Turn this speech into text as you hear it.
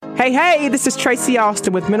Hey, this is Tracy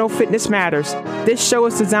Austin with Mental Fitness Matters. This show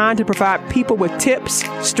is designed to provide people with tips,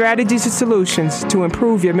 strategies, and solutions to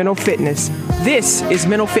improve your mental fitness. This is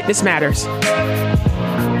Mental Fitness Matters.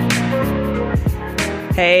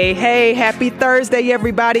 Hey, happy Thursday,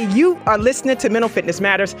 everybody. You are listening to Mental Fitness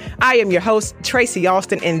Matters. I am your host, Tracy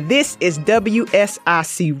Austin, and this is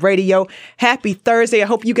WSIC Radio. Happy Thursday. I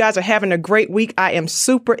hope you guys are having a great week. I am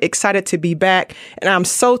super excited to be back, and I'm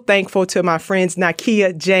so thankful to my friends,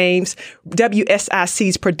 Nakia James,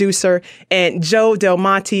 WSIC's producer, and Joe Del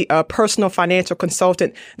Monte, a personal financial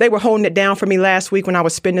consultant. They were holding it down for me last week when I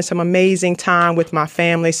was spending some amazing time with my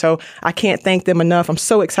family, so I can't thank them enough. I'm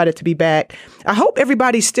so excited to be back. I hope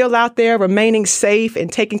everybody's still out there remaining safe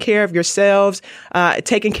and taking care of yourselves,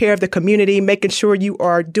 taking care of the community, making sure you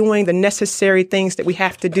are doing the necessary things that we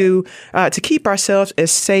have to do to keep ourselves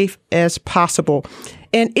as safe as possible.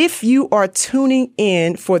 And if you are tuning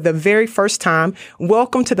in for the very first time,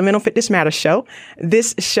 welcome to the Mental Fitness Matters Show.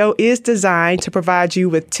 This show is designed to provide you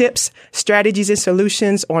with tips, strategies, and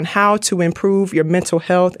solutions on how to improve your mental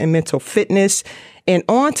health and mental fitness. And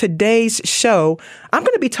on today's show, I'm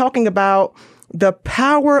going to be talking about the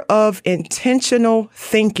power of intentional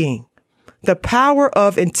thinking. The power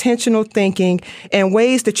of intentional thinking and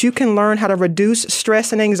ways that you can learn how to reduce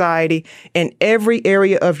stress and anxiety in every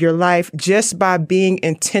area of your life just by being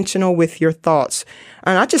intentional with your thoughts.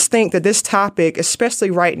 And I just think that this topic,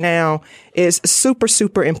 especially right now, is super,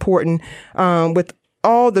 super important with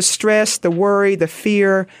all the stress, the worry, the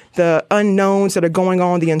fear, the unknowns that are going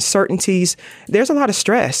on, the uncertainties. There's a lot of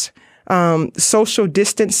stress. Social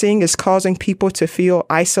distancing is causing people to feel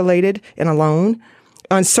isolated and alone.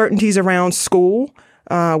 Uncertainties around school,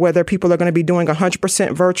 whether people are going to be doing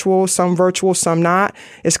 100% virtual, some not,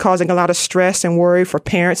 is causing a lot of stress and worry for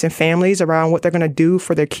parents and families around what they're going to do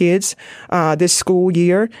for their kids this school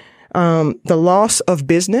year. The loss of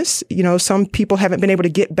business. Some people haven't been able to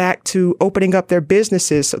get back to opening up their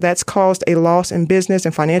businesses. So that's caused a loss in business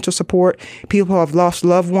and financial support. People have lost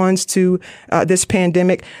loved ones to this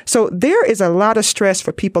pandemic. So there is a lot of stress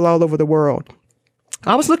for people all over the world.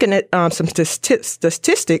 I was looking at some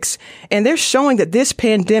statistics, and they're showing that this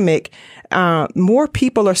pandemic, more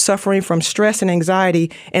people are suffering from stress and anxiety,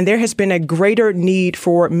 and there has been a greater need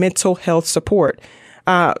for mental health support.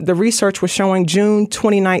 The research was showing June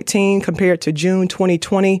 2019 compared to June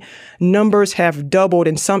 2020, numbers have doubled,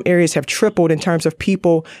 in some areas have tripled in terms of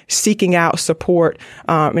people seeking out support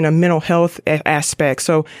in a mental health aspect.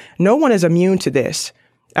 So no one is immune to this.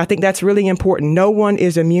 I think that's really important. No one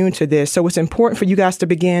is immune to this. So it's important for you guys to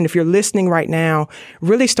begin, if you're listening right now,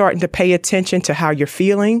 really starting to pay attention to how you're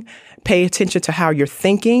feeling, pay attention to how you're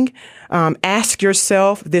thinking. Ask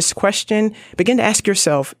yourself this question. Begin to ask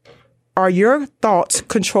yourself, are your thoughts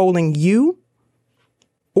controlling you,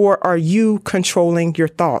 or are you controlling your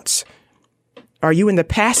thoughts? Are you in the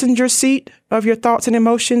passenger seat of your thoughts and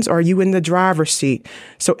emotions, or are you in the driver's seat?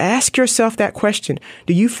 So ask yourself that question.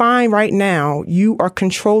 Do you find right now you are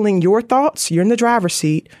controlling your thoughts? You're in the driver's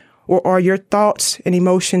seat, or are your thoughts and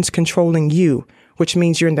emotions controlling you, which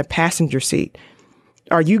means you're in the passenger seat?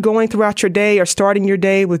 Are you going throughout your day or starting your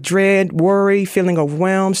day with dread, worry, feeling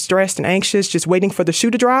overwhelmed, stressed, and anxious, just waiting for the shoe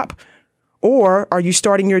to drop? Or are you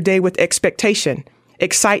starting your day with expectation,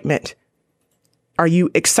 excitement? Are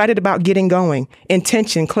you excited about getting going?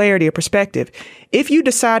 Intention, clarity, or perspective? If you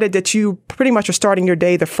decided that you pretty much are starting your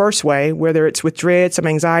day the first way, whether it's with dread, some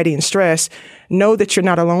anxiety, and stress, know that you're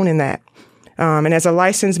not alone in that. And as a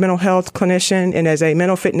licensed mental health clinician and as a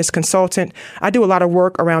mental fitness consultant, I do a lot of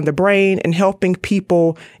work around the brain and helping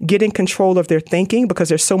people get in control of their thinking, because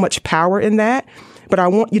there's so much power in that. But I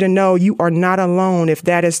want you to know you are not alone if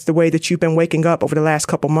that is the way that you've been waking up over the last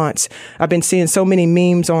couple months. I've been seeing so many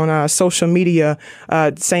memes on social media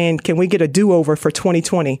saying, can we get a do-over for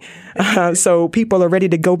 2020? So people are ready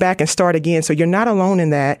to go back and start again. So you're not alone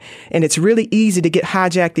in that. And it's really easy to get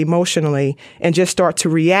hijacked emotionally and just start to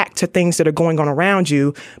react to things that are going on around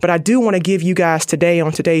you. But I do want to give you guys today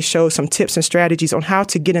on today's show some tips and strategies on how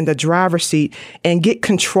to get in the driver's seat and get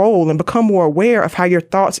control and become more aware of how your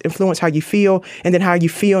thoughts influence how you feel, and then how you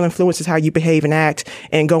feel influences how you behave and act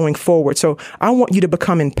and going forward. So I want you to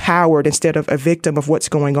become empowered instead of a victim of what's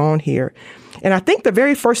going on here. And I think the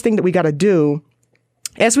very first thing that we got to do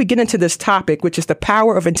as we get into this topic, which is the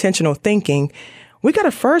power of intentional thinking, we got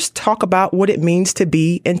to first talk about what it means to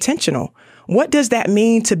be intentional. What does that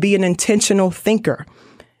mean to be an intentional thinker?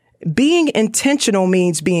 Being intentional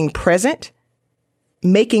means being present,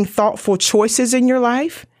 making thoughtful choices in your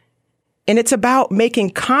life. And it's about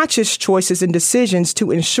making conscious choices and decisions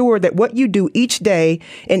to ensure that what you do each day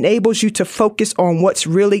enables you to focus on what's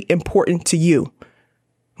really important to you.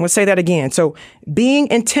 I'm going to say that again. So being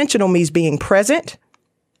intentional means being present,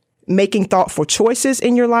 making thoughtful choices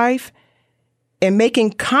in your life, and making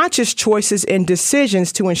conscious choices and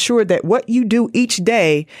decisions to ensure that what you do each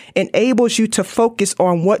day enables you to focus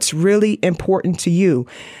on what's really important to you.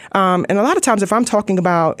 And a lot of times, if I'm talking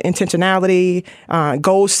about intentionality,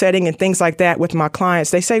 goal setting and things like that with my clients,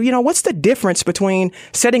 they say, what's the difference between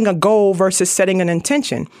setting a goal versus setting an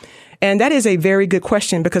intention? And that is a very good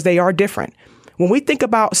question because they are different. When we think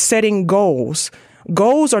about setting goals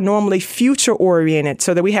are normally future oriented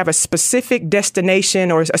so that we have a specific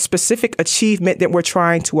destination or a specific achievement that we're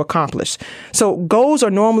trying to accomplish. So goals are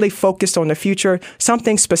normally focused on the future,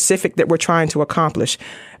 something specific that we're trying to accomplish.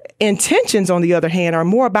 Intentions, on the other hand, are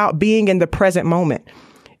more about being in the present moment.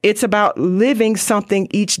 It's about living something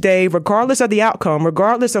each day, regardless of the outcome,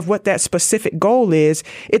 regardless of what that specific goal is.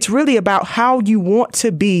 It's really about how you want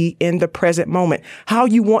to be in the present moment, how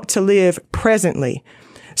you want to live presently.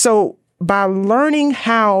 So by learning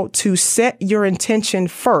how to set your intention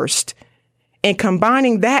first and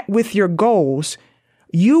combining that with your goals,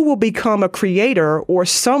 you will become a creator or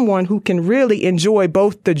someone who can really enjoy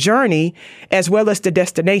both the journey as well as the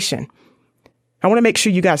destination. I want to make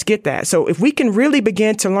sure you guys get that. So if we can really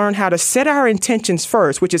begin to learn how to set our intentions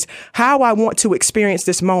first, which is how I want to experience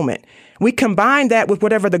this moment, we combine that with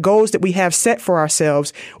whatever the goals that we have set for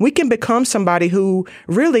ourselves, we can become somebody who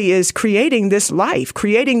really is creating this life,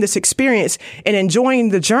 creating this experience and enjoying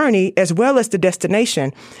the journey as well as the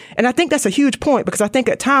destination. And I think that's a huge point because I think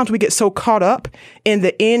at times we get so caught up in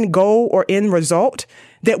the end goal or end result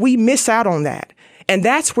that we miss out on that. And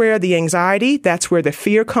that's where the anxiety, that's where the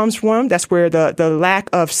fear comes from. That's where the lack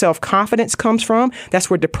of self-confidence comes from. That's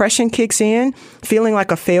where depression kicks in, feeling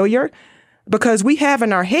like a failure. Because we have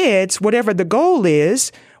in our heads, whatever the goal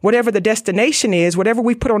is, whatever the destination is, whatever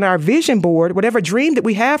we put on our vision board, whatever dream that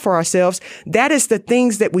we have for ourselves, that is the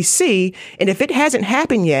things that we see. And if it hasn't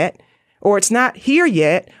happened yet, or it's not here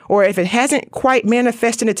yet, or if it hasn't quite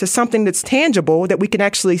manifested into something that's tangible that we can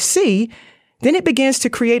actually see, then it begins to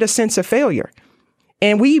create a sense of failure.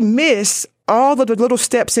 And we miss all of the little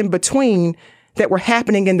steps in between that were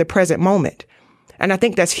happening in the present moment. And I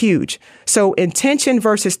think that's huge. So intention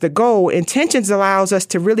versus the goal, intentions allows us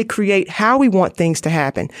to really create how we want things to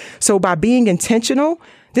happen. So by being intentional,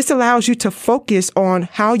 this allows you to focus on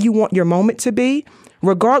how you want your moment to be,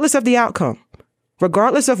 regardless of the outcome,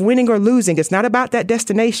 regardless of winning or losing. It's not about that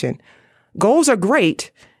destination. Goals are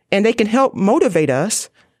great and they can help motivate us,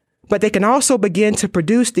 but they can also begin to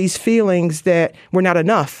produce these feelings that we're not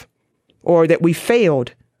enough or that we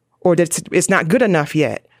failed or that it's not good enough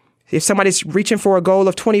yet. If somebody's reaching for a goal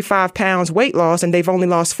of 25 pounds weight loss and they've only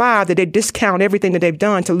lost 5, that they discount everything that they've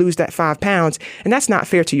done to lose that 5 pounds. And that's not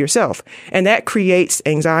fair to yourself. And that creates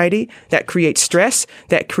anxiety, that creates stress,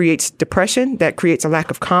 that creates depression, that creates a lack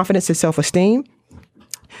of confidence and self-esteem.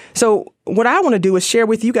 So what I want to do is share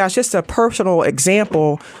with you guys just a personal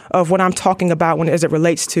example of what I'm talking about as it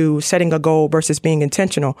relates to setting a goal versus being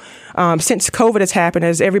intentional. Since COVID has happened,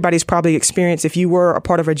 as everybody's probably experienced, if you were a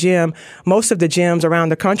part of a gym, most of the gyms around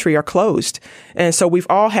the country are closed. And so we've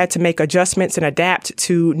all had to make adjustments and adapt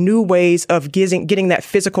to new ways of getting that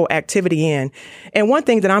physical activity in. And one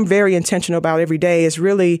thing that I'm very intentional about every day is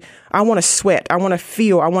really, I want to sweat. I want to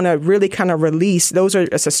feel. I want to really kind of release.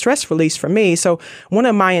 It's a stress release for me. So one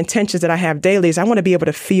of my intentions that I have daily is I want to be able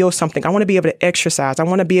to feel something. I want to be able to exercise. I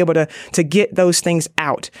want to be able to get those things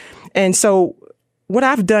out. And so what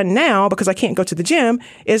I've done now, because I can't go to the gym,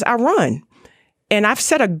 is I run. And I've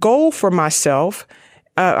set a goal for myself.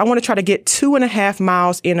 I want to try to get 2.5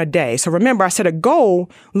 miles in a day. So remember, I said a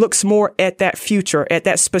goal looks more at that future, at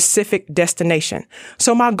that specific destination.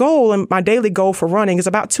 So my goal and my daily goal for running is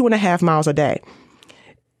about 2.5 miles a day.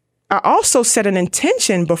 I also set an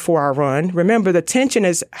intention before I run. Remember, the intention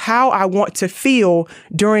is how I want to feel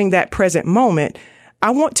during that present moment. I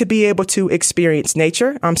want to be able to experience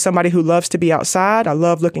nature. I'm somebody who loves to be outside. I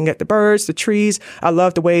love looking at the birds, the trees. I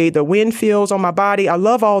love the way the wind feels on my body. I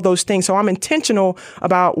love all those things. So I'm intentional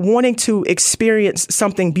about wanting to experience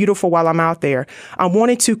something beautiful while I'm out there. I'm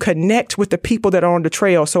wanting to connect with the people that are on the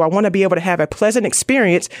trail. So I want to be able to have a pleasant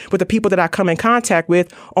experience with the people that I come in contact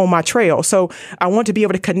with on my trail. So I want to be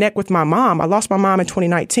able to connect with my mom. I lost my mom in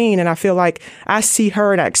 2019, and I feel like I see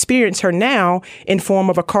her and I experience her now in form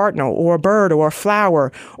of a cardinal or a bird or a flower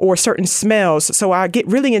or certain smells. So I get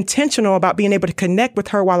really intentional about being able to connect with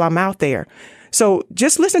her while I'm out there. So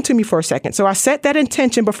just listen to me for a second. So I set that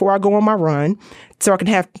intention before I go on my run so I can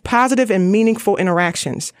have positive and meaningful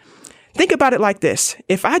interactions. Think about it like this.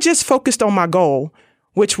 If I just focused on my goal,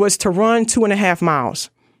 which was to run 2.5 miles,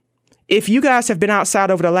 If you guys have been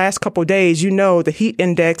outside over the last couple of days, you know the heat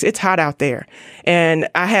index, it's hot out there. And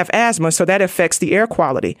I have asthma, so that affects the air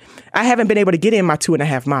quality. I haven't been able to get in my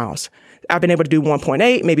 2.5 miles. I've been able to do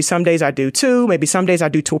 1.8. Maybe some days I do 2. Maybe some days I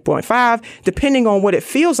do 2.5. Depending on what it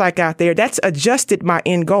feels like out there, that's adjusted my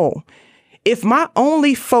end goal. If my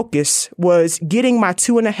only focus was getting my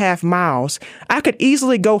 2.5 miles, I could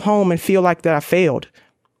easily go home and feel like that I failed.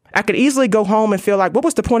 I could easily go home and feel like, what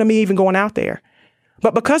was the point of me even going out there?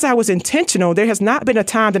 But because I was intentional, there has not been a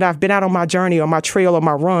time that I've been out on my journey or my trail or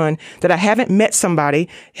my run that I haven't met somebody,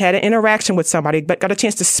 had an interaction with somebody, but got a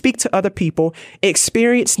chance to speak to other people,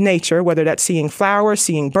 experience nature, whether that's seeing flowers,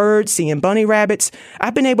 seeing birds, seeing bunny rabbits.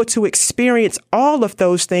 I've been able to experience all of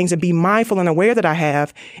those things and be mindful and aware that I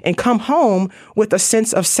have and come home with a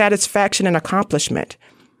sense of satisfaction and accomplishment.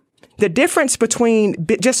 The difference between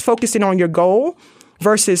just focusing on your goal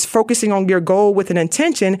versus focusing on your goal with an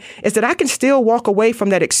intention is that I can still walk away from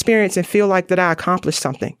that experience and feel like that I accomplished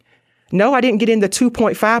something. No, I didn't get into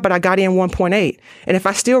 2.5, but I got in 1.8. And if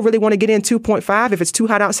I still really want to get in 2.5, if it's too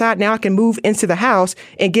hot outside, now I can move into the house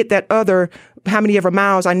and get that other how many ever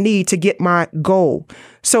miles I need to get my goal.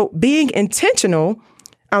 So being intentional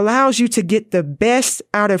allows you to get the best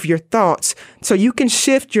out of your thoughts so you can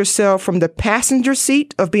shift yourself from the passenger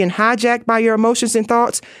seat of being hijacked by your emotions and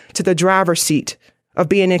thoughts to the driver's seat of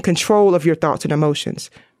being in control of your thoughts and emotions.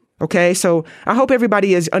 Okay, so I hope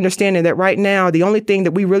everybody is understanding that right now, the only thing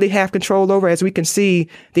that we really have control over, as we can see,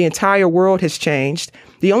 the entire world has changed.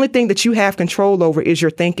 The only thing that you have control over is your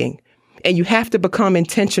thinking. And you have to become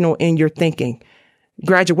intentional in your thinking.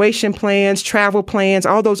 Graduation plans, travel plans,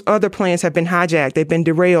 all those other plans have been hijacked. They've been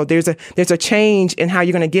derailed. There's a change in how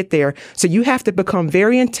you're going to get there. So you have to become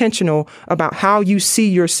very intentional about how you see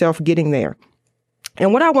yourself getting there.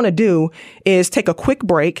 And what I want to do is take a quick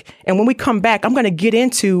break. And when we come back, I'm going to get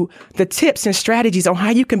into the tips and strategies on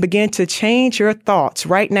how you can begin to change your thoughts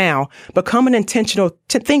right now, become an intentional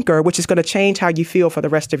thinker, which is going to change how you feel for the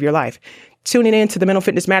rest of your life. Tuning in to the Mental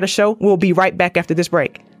Fitness Matters Show. We'll be right back after this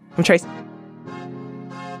break. I'm Tracy.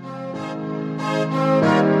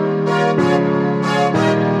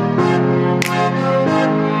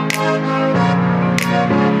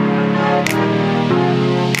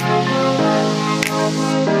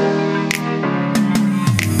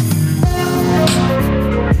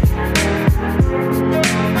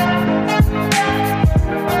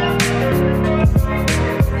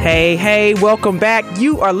 Hey, welcome back.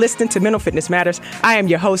 You are listening to Mental Fitness Matters. I am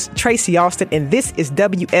your host, Tracy Austin, and this is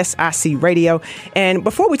WSIC Radio. And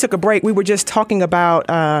before we took a break, we were just talking about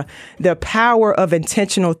the power of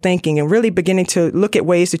intentional thinking and really beginning to look at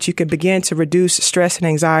ways that you can begin to reduce stress and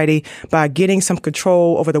anxiety by getting some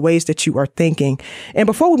control over the ways that you are thinking. And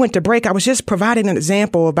before we went to break, I was just providing an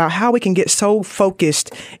example about how we can get so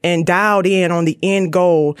focused and dialed in on the end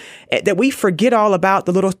goal that we forget all about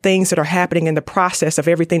the little things that are happening in the process of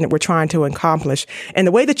everything that we're trying to accomplish. And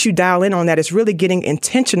the way that you dial in on that is really getting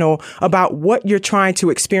intentional about what you're trying to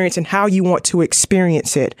experience and how you want to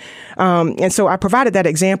experience it. And so I provided that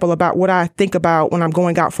example about what I think about when I'm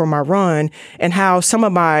going out for my run and how some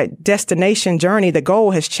of my destination journey, the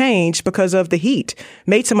goal has changed because of the heat.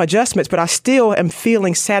 Made some adjustments, but I still am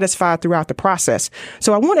feeling satisfied throughout the process.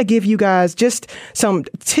 So I want to give you guys just some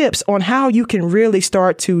tips on how you can really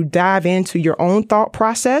start to dive into your own thought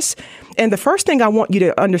process. And the first thing I want you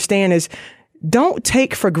to understand is don't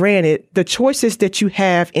take for granted the choices that you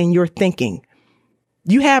have in your thinking.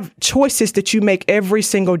 You have choices that you make every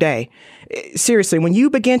single day. Seriously, when you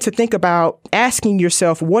begin to think about asking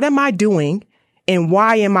yourself, what am I doing and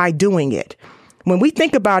why am I doing it? When we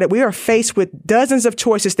think about it, we are faced with dozens of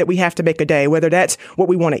choices that we have to make a day, whether that's what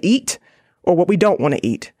we want to eat or what we don't want to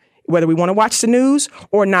eat. Whether we want to watch the news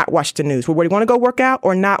or not watch the news, whether we want to go work out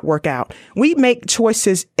or not work out. We make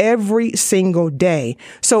choices every single day.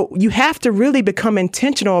 So you have to really become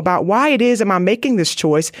intentional about why it is am I making this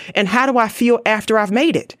choice and how do I feel after I've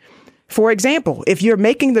made it? For example, if you're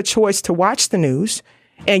making the choice to watch the news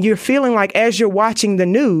and you're feeling like as you're watching the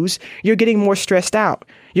news, you're getting more stressed out.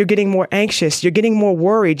 You're getting more anxious. You're getting more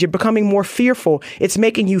worried. You're becoming more fearful. It's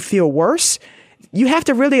making you feel worse. You have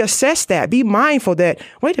to really assess that. Be mindful that,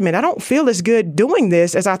 wait a minute, I don't feel as good doing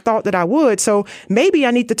this as I thought that I would. So maybe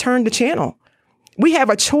I need to turn the channel. We have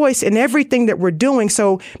a choice in everything that we're doing.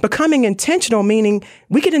 So becoming intentional, meaning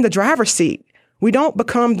we get in the driver's seat. We don't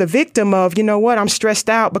become the victim of, you know what, I'm stressed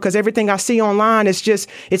out because everything I see online is just,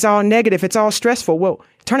 it's all negative. It's all stressful. Well,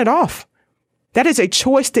 turn it off. That is a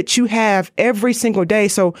choice that you have every single day.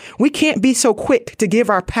 So we can't be so quick to give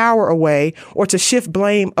our power away or to shift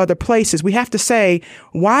blame other places. We have to say,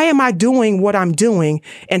 why am I doing what I'm doing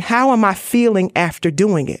and how am I feeling after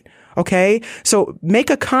doing it? Okay. So make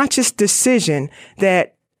a conscious decision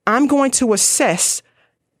that I'm going to assess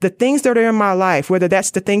the things that are in my life, whether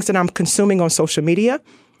that's the things that I'm consuming on social media,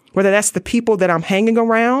 whether that's the people that I'm hanging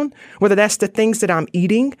around, whether that's the things that I'm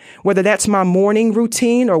eating, whether that's my morning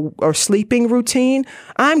routine or sleeping routine.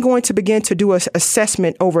 I'm going to begin to do an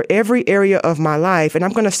assessment over every area of my life. And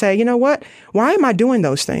I'm going to say, you know what? Why am I doing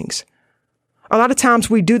those things? A lot of times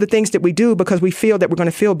we do the things that we do because we feel that we're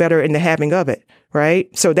going to feel better in the having of it, right?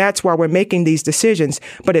 So that's why we're making these decisions.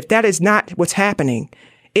 But if that is not what's happening,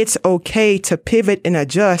 it's okay to pivot and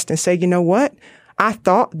adjust and say, you know what? I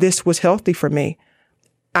thought this was healthy for me.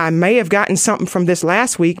 I may have gotten something from this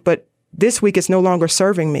last week, but this week it's no longer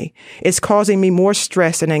serving me. It's causing me more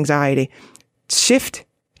stress and anxiety. Shift,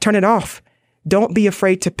 turn it off. Don't be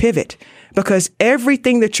afraid to pivot, because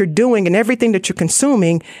everything that you're doing and everything that you're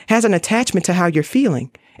consuming has an attachment to how you're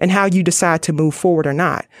feeling and how you decide to move forward or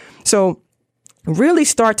not. So really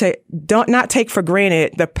start to not take for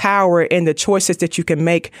granted the power and the choices that you can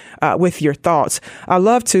make with your thoughts. I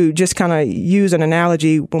love to just kind of use an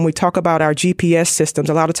analogy when we talk about our GPS systems.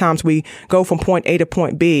 A lot of times we go from point A to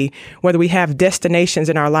point B, whether we have destinations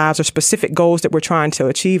in our lives or specific goals that we're trying to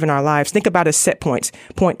achieve in our lives. Think about it as set points.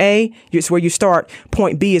 Point A is where you start.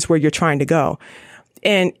 Point B is where you're trying to go.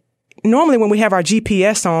 And normally when we have our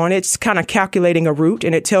GPS on, it's kind of calculating a route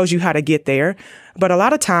and it tells you how to get there. But a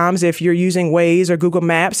lot of times, if you're using Waze or Google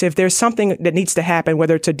Maps, if there's something that needs to happen,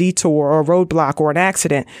 whether it's a detour or a roadblock or an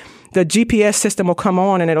accident, the GPS system will come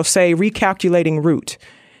on and it'll say recalculating route.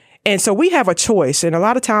 And so we have a choice. And a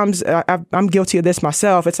lot of times I'm guilty of this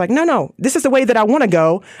myself. It's like, no, this is the way that I want to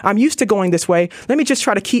go. I'm used to going this way. Let me just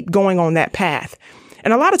try to keep going on that path.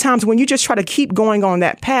 And a lot of times when you just try to keep going on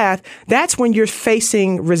that path, that's when you're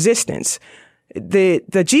facing resistance. The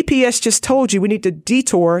GPS just told you we need to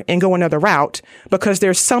detour and go another route because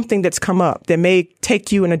there's something that's come up that may take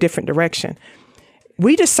you in a different direction.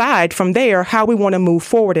 We decide from there how we want to move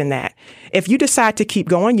forward in that. If you decide to keep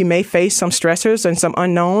going, you may face some stressors and some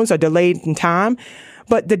unknowns or delayed in time,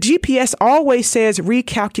 but the GPS always says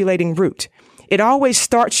recalculating route. It always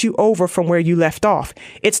starts you over from where you left off.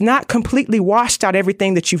 It's not completely washed out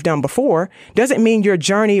everything that you've done before. Doesn't mean your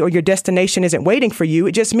journey or your destination isn't waiting for you.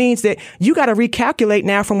 It just means that you got to recalculate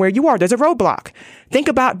now from where you are. There's a roadblock. Think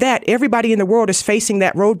about that. Everybody in the world is facing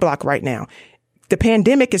that roadblock right now. The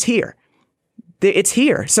pandemic is here. It's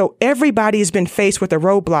here. So everybody has been faced with a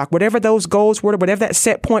roadblock. Whatever those goals were, whatever that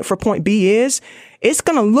set point for point B is, it's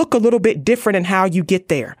going to look a little bit different in how you get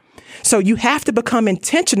there. So you have to become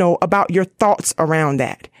intentional about your thoughts around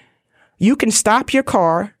that. You can stop your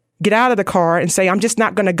car, get out of the car and say, I'm just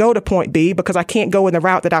not going to go to point B because I can't go in the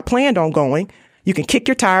route that I planned on going. You can kick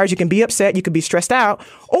your tires. You can be upset. You can be stressed out,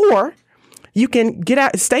 or you can get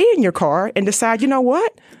out, stay in your car and decide, you know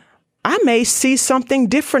what? I may see something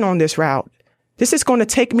different on this route. This is going to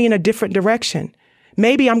take me in a different direction.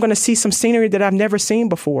 Maybe I'm going to see some scenery that I've never seen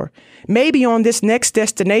before. Maybe on this next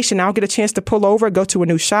destination, I'll get a chance to pull over, go to a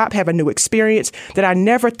new shop, have a new experience that I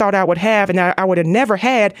never thought I would have, and I would have never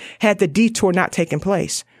had the detour not taken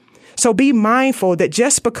place. So be mindful that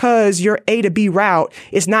just because your A to B route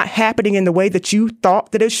is not happening in the way that you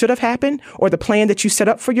thought that it should have happened or the plan that you set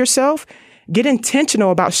up for yourself, get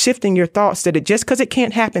intentional about shifting your thoughts that just because it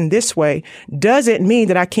can't happen this way doesn't mean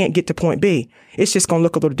that I can't get to point B. It's just going to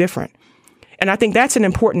look a little different. And I think that's an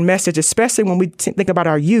important message, especially when we think about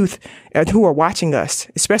our youth who are watching us,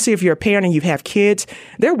 especially if you're a parent and you have kids.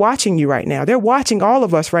 They're watching you right now. They're watching all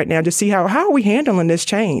of us right now to see how are we handling this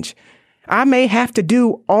change. I may have to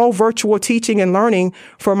do all virtual teaching and learning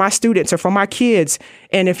for my students or for my kids.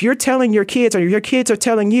 And if you're telling your kids or your kids are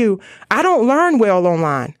telling you, I don't learn well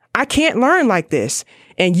online. I can't learn like this.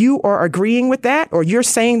 And you are agreeing with that, or you're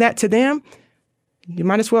saying that to them, you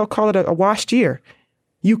might as well call it a washed year.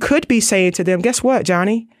 You could be saying to them, guess what,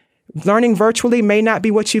 Johnny? Learning virtually may not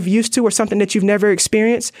be what you've used to or something that you've never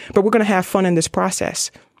experienced, but we're going to have fun in this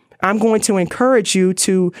process. I'm going to encourage you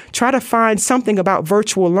to try to find something about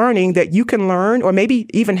virtual learning that you can learn, or maybe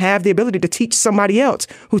even have the ability to teach somebody else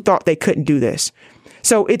who thought they couldn't do this.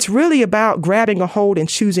 So it's really about grabbing a hold and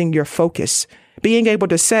choosing your focus, being able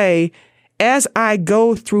to say, as I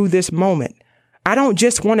go through this moment, I don't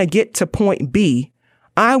just want to get to point B.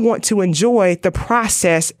 I want to enjoy the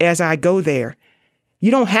process as I go there.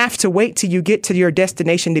 You don't have to wait till you get to your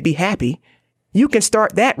destination to be happy. You can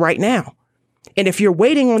start that right now. And if you're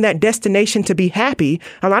waiting on that destination to be happy,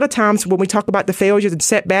 a lot of times when we talk about the failures and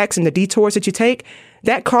setbacks and the detours that you take,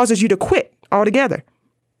 that causes you to quit altogether.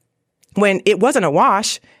 When it wasn't a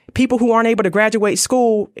wash, people who aren't able to graduate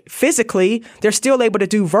school physically, they're still able to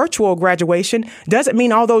do virtual graduation. Doesn't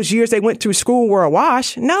mean all those years they went through school were a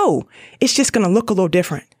wash. No, it's just going to look a little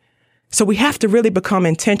different. So we have to really become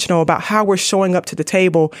intentional about how we're showing up to the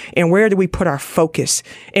table and where do we put our focus,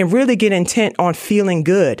 and really get intent on feeling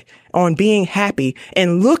good, on being happy,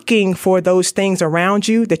 and looking for those things around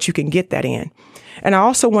you that you can get that in. And I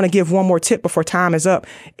also want to give one more tip before time is up.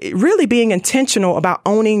 Really being intentional about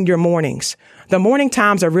owning your mornings. The morning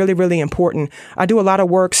times are really, really important. I do a lot of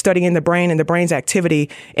work studying the brain and the brain's activity.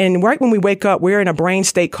 And right when we wake up, we're in a brain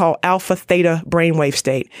state called alpha theta brainwave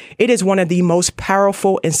state. It is one of the most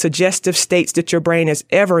powerful and suggestive states that your brain is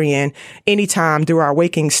ever in anytime through our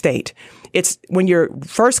waking state. It's when you're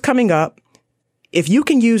first coming up. If you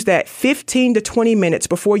can use that 15 to 20 minutes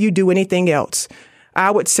before you do anything else,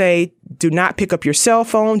 I would say do not pick up your cell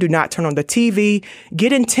phone. Do not turn on the TV.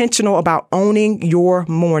 Get intentional about owning your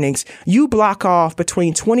mornings. You block off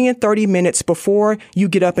between 20 and 30 minutes before you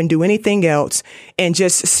get up and do anything else, and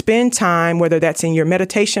just spend time, whether that's in your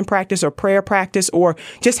meditation practice or prayer practice, or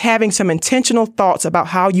just having some intentional thoughts about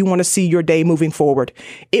how you want to see your day moving forward.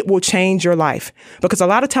 It will change your life, because a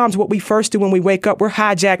lot of times what we first do when we wake up, we're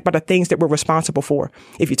hijacked by the things that we're responsible for.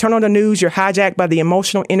 If you turn on the news, you're hijacked by the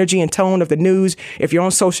emotional energy and tone of the news. If you're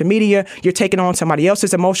on social media, you're taking on somebody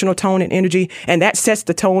else's emotional tone and energy, and that sets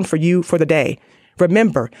the tone for you for the day.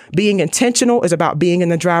 Remember, being intentional is about being in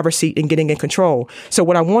the driver's seat and getting in control. So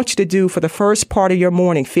what I want you to do for the first part of your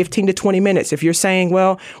morning, 15 to 20 minutes, if you're saying,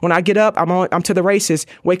 well, when I get up, I'm to the races,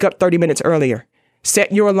 wake up 30 minutes earlier.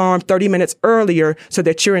 Set your alarm 30 minutes earlier so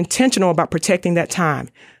that you're intentional about protecting that time.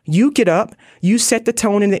 You get up, you set the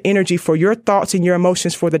tone and the energy for your thoughts and your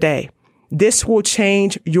emotions for the day. This will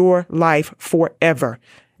change your life forever.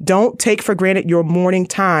 Don't take for granted your morning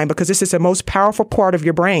time, because this is the most powerful part of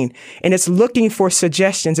your brain, and it's looking for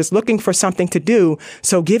suggestions. It's looking for something to do.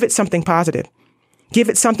 So give it something positive. Give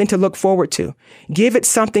it something to look forward to. Give it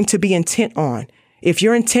something to be intent on. If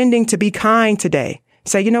you're intending to be kind today,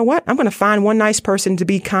 say, you know what? I'm going to find one nice person to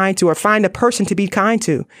be kind to, or find a person to be kind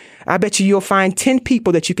to. I bet you'll find 10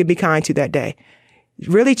 people that you can be kind to that day.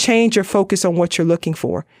 Really change your focus on what you're looking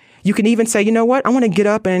for. You can even say, you know what? I want to get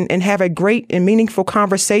up and have a great and meaningful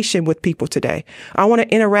conversation with people today. I want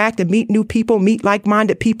to interact and meet new people, meet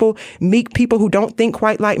like-minded people, meet people who don't think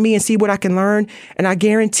quite like me, and see what I can learn. And I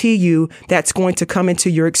guarantee you that's going to come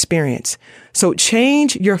into your experience. So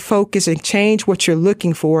change your focus and change what you're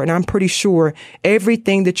looking for. And I'm pretty sure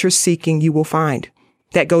everything that you're seeking, you will find.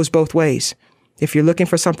 That goes both ways. If you're looking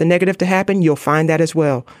for something negative to happen, you'll find that as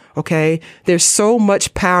well. Okay. There's so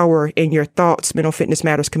much power in your thoughts, Mental Fitness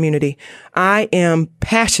Matters community. I am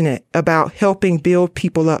passionate about helping build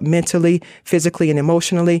people up mentally, physically, and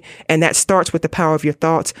emotionally. And that starts with the power of your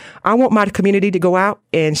thoughts. I want my community to go out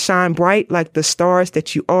and shine bright like the stars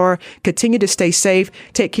that you are. Continue to stay safe.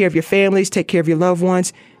 Take care of your families. Take care of your loved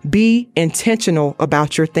ones. Be intentional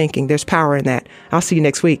about your thinking. There's power in that. I'll see you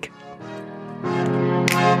next week.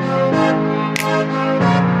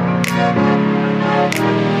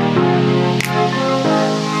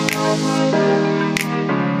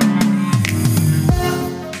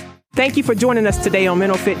 Thank you for joining us today on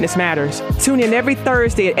Mental Fitness Matters. Tune in every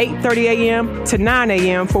Thursday at 8:30 a.m. to 9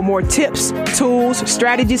 a.m. for more tips, tools,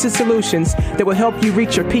 strategies, and solutions that will help you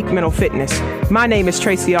reach your peak mental fitness. My name is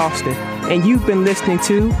Tracy Austin, and you've been listening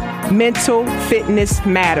to Mental Fitness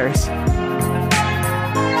Matters.